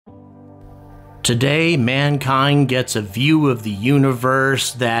Today, mankind gets a view of the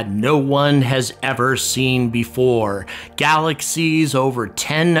universe that no one has ever seen before. Galaxies over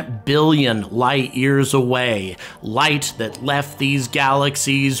 10 billion light years away. Light that left these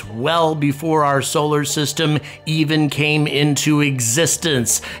galaxies well before our solar system even came into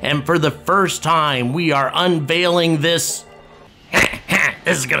existence. And for the first time, we are unveiling this.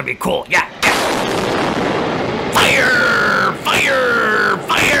 This is gonna be cool, yeah. Fire! Fire!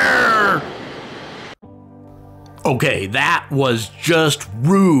 Fire! Okay, that was just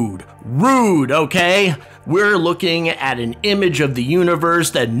rude. Rude, okay? We're looking at an image of the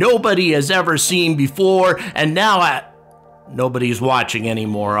universe that nobody has ever seen before, and now nobody's watching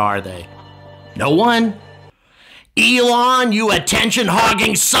anymore, are they? No one? Elon, you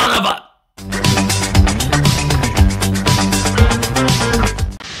attention-hogging son of a...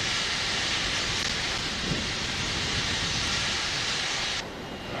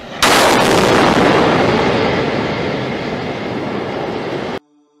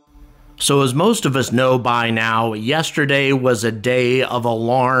 So as most of us know by now, yesterday was a day of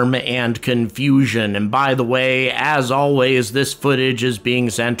alarm and confusion. And by the way, as always, this footage is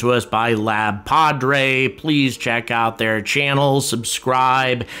being sent to us by Lab Padre. Please check out their channel,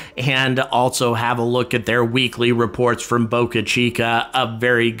 subscribe, and also have a look at their weekly reports from Boca Chica, a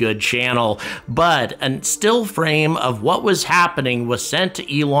very good channel. But a still frame of what was happening was sent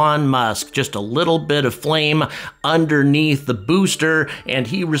to Elon Musk, just a little bit of flame underneath the booster, and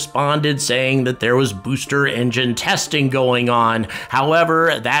he responded saying that there was booster engine testing going on.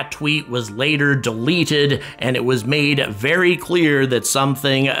 However, that tweet was later deleted, and it was made very clear that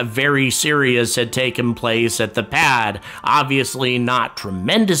something very serious had taken place at the pad. Obviously not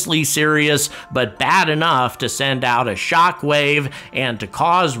tremendously serious, but bad enough to send out a shockwave and to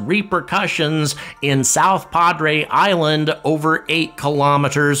cause repercussions in South Padre Island over 8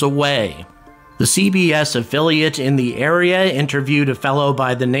 kilometers away. The CBS affiliate in the area interviewed a fellow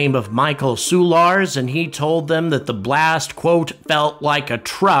by the name of Michael Soulars, and he told them that the blast, quote, felt like a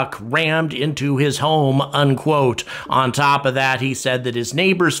truck rammed into his home, unquote. On top of that, he said that his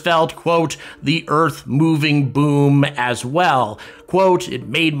neighbors felt, quote, the earth-moving boom as well. Quote, it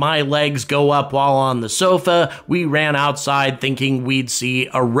made my legs go up while on the sofa. We ran outside thinking we'd see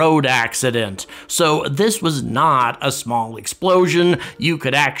a road accident. So this was not a small explosion. You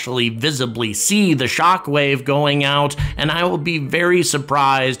could actually visibly see the shockwave going out, and I will be very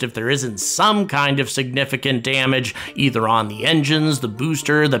surprised if there isn't some kind of significant damage either on the engines, the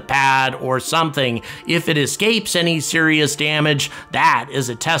booster, the pad, or something. If it escapes any serious damage, that is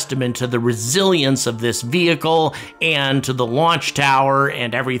a testament to the resilience of this vehicle and to the launch tower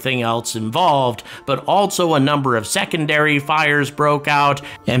and everything else involved, but also a number of secondary fires broke out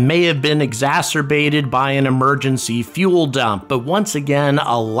and may have been exacerbated by an emergency fuel dump. But once again,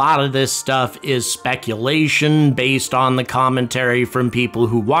 a lot of this stuff is speculation based on the commentary from people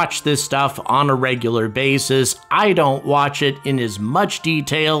who watch this stuff on a regular basis. I don't watch it in as much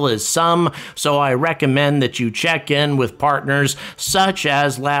detail as some, so I recommend that you check in with partners such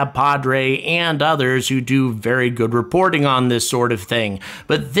as Lab Padre and others who do very good reporting on this sort of thing.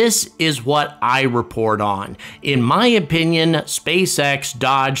 But this is what I report on. In my opinion, SpaceX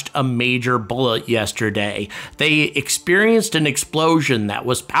dodged a major bullet yesterday. They experienced an explosion that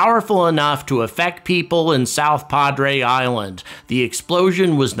was powerful enough to affect people in South Padre Island. The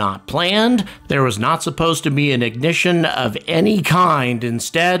explosion was not planned. There was not supposed to be an ignition of any kind.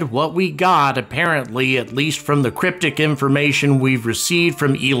 Instead, what we got, apparently, at least from the cryptic information we've received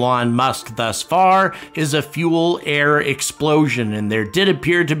from Elon Musk thus far, is a fuel-air explosion, and there did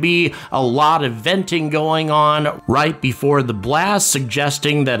appear to be a lot of venting going on right before the blast,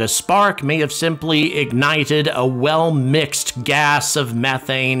 suggesting that a spark may have simply ignited a well-mixed gas of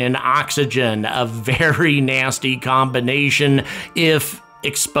methane and oxygen, a very nasty combination if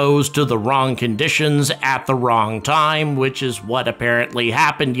exposed to the wrong conditions at the wrong time, which is what apparently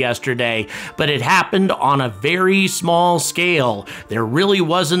happened yesterday. But it happened on a very small scale. There really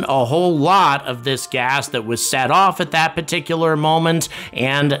wasn't a whole lot of this gas that was set off at that particular moment,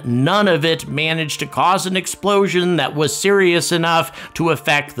 and none of it managed to cause an explosion that was serious enough to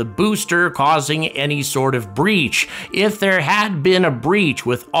affect the booster, causing any sort of breach. If there had been a breach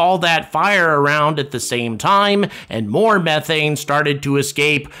with all that fire around at the same time, and more methane started to escape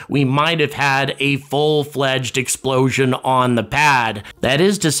escape, we might have had a full-fledged explosion on the pad. That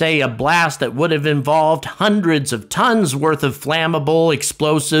is to say, a blast that would have involved hundreds of tons worth of flammable,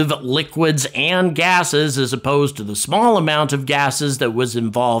 explosive liquids and gases, as opposed to the small amount of gases that was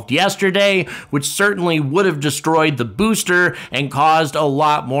involved yesterday, which certainly would have destroyed the booster and caused a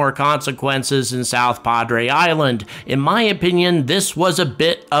lot more consequences in South Padre Island. In my opinion, this was a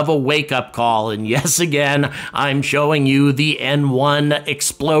bit of a wake-up call, and yes, again, I'm showing you the N1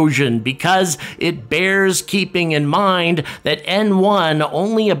 explosion because it bears keeping in mind that N1,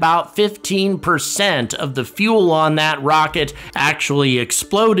 only about 15% of the fuel on that rocket actually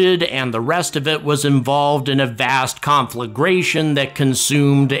exploded, and the rest of it was involved in a vast conflagration that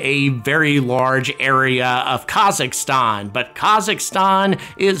consumed a very large area of Kazakhstan. But Kazakhstan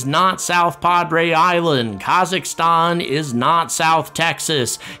is not South Padre Island. Kazakhstan is not South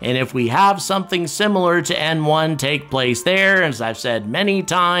Texas. And if we have something similar to N1 take place there, as I've said many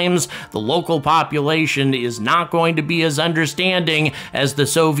times, the local population is not going to be as understanding as the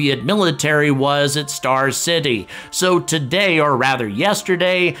Soviet military was at Star City. So today, or rather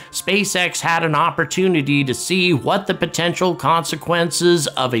yesterday, SpaceX had an opportunity to see what the potential consequences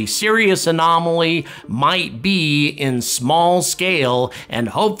of a serious anomaly might be in small scale, and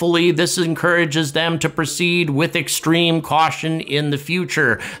hopefully this encourages them to proceed with extreme caution in the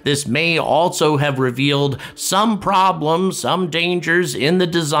future. This may also have revealed some problems, some dangers in the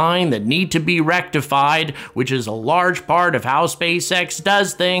design that need to be rectified, which is a large part of how SpaceX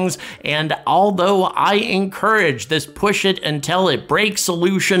does things. And although I encourage this push it until it breaks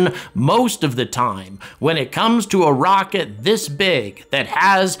solution most of the time, when it comes to a rocket this big that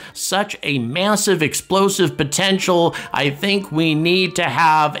has such a massive explosive potential, I think we need to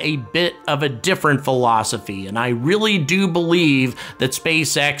have a bit of a different philosophy. And I really do believe that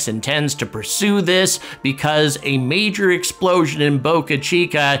SpaceX intends to pursue this because a major explosion in Boca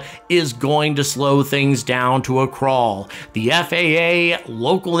Chica is going to slow things down to a crawl. The FAA,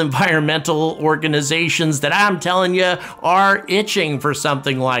 local environmental organizations that I'm telling you are itching for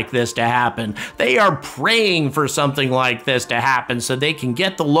something like this to happen. They are praying for something like this to happen so they can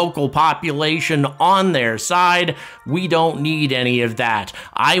get the local population on their side. We don't need any of that.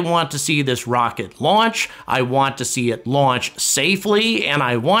 I want to see this rocket launch. I want to see it launch safely, and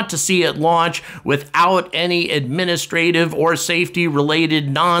I want to see it launch without any administrative or safety related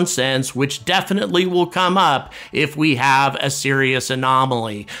nonsense, which definitely will come up if we have a serious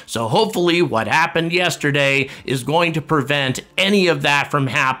anomaly. So hopefully what happened yesterday is going to prevent any of that from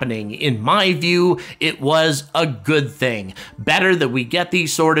happening. In my view, it was a good thing. Better that we get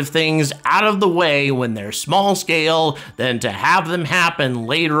these sort of things out of the way when they're small scale than to have them happen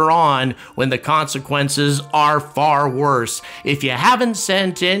later on when the consequences are far worse. If you haven't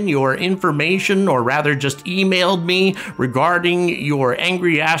sent in your information, or rather just emailed me regarding your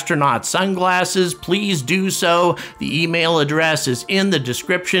Angry Astronaut sunglasses, please do so. The email address is in the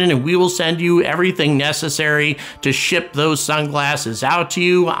description, and we will send you everything necessary to ship those sunglasses out to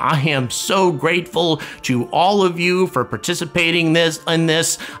you. I am so grateful to all of you for participating in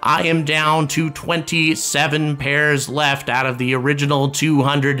this. I am down to 27 pairs left out of the original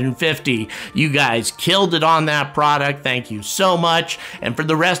 250. You guys killed it on that product. Thank you so much. And for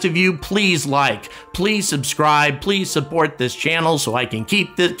the rest of you, please like, please subscribe, please support this channel so I can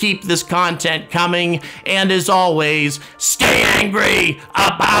keep this content coming. And as always, stay angry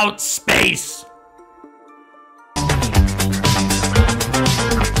about space.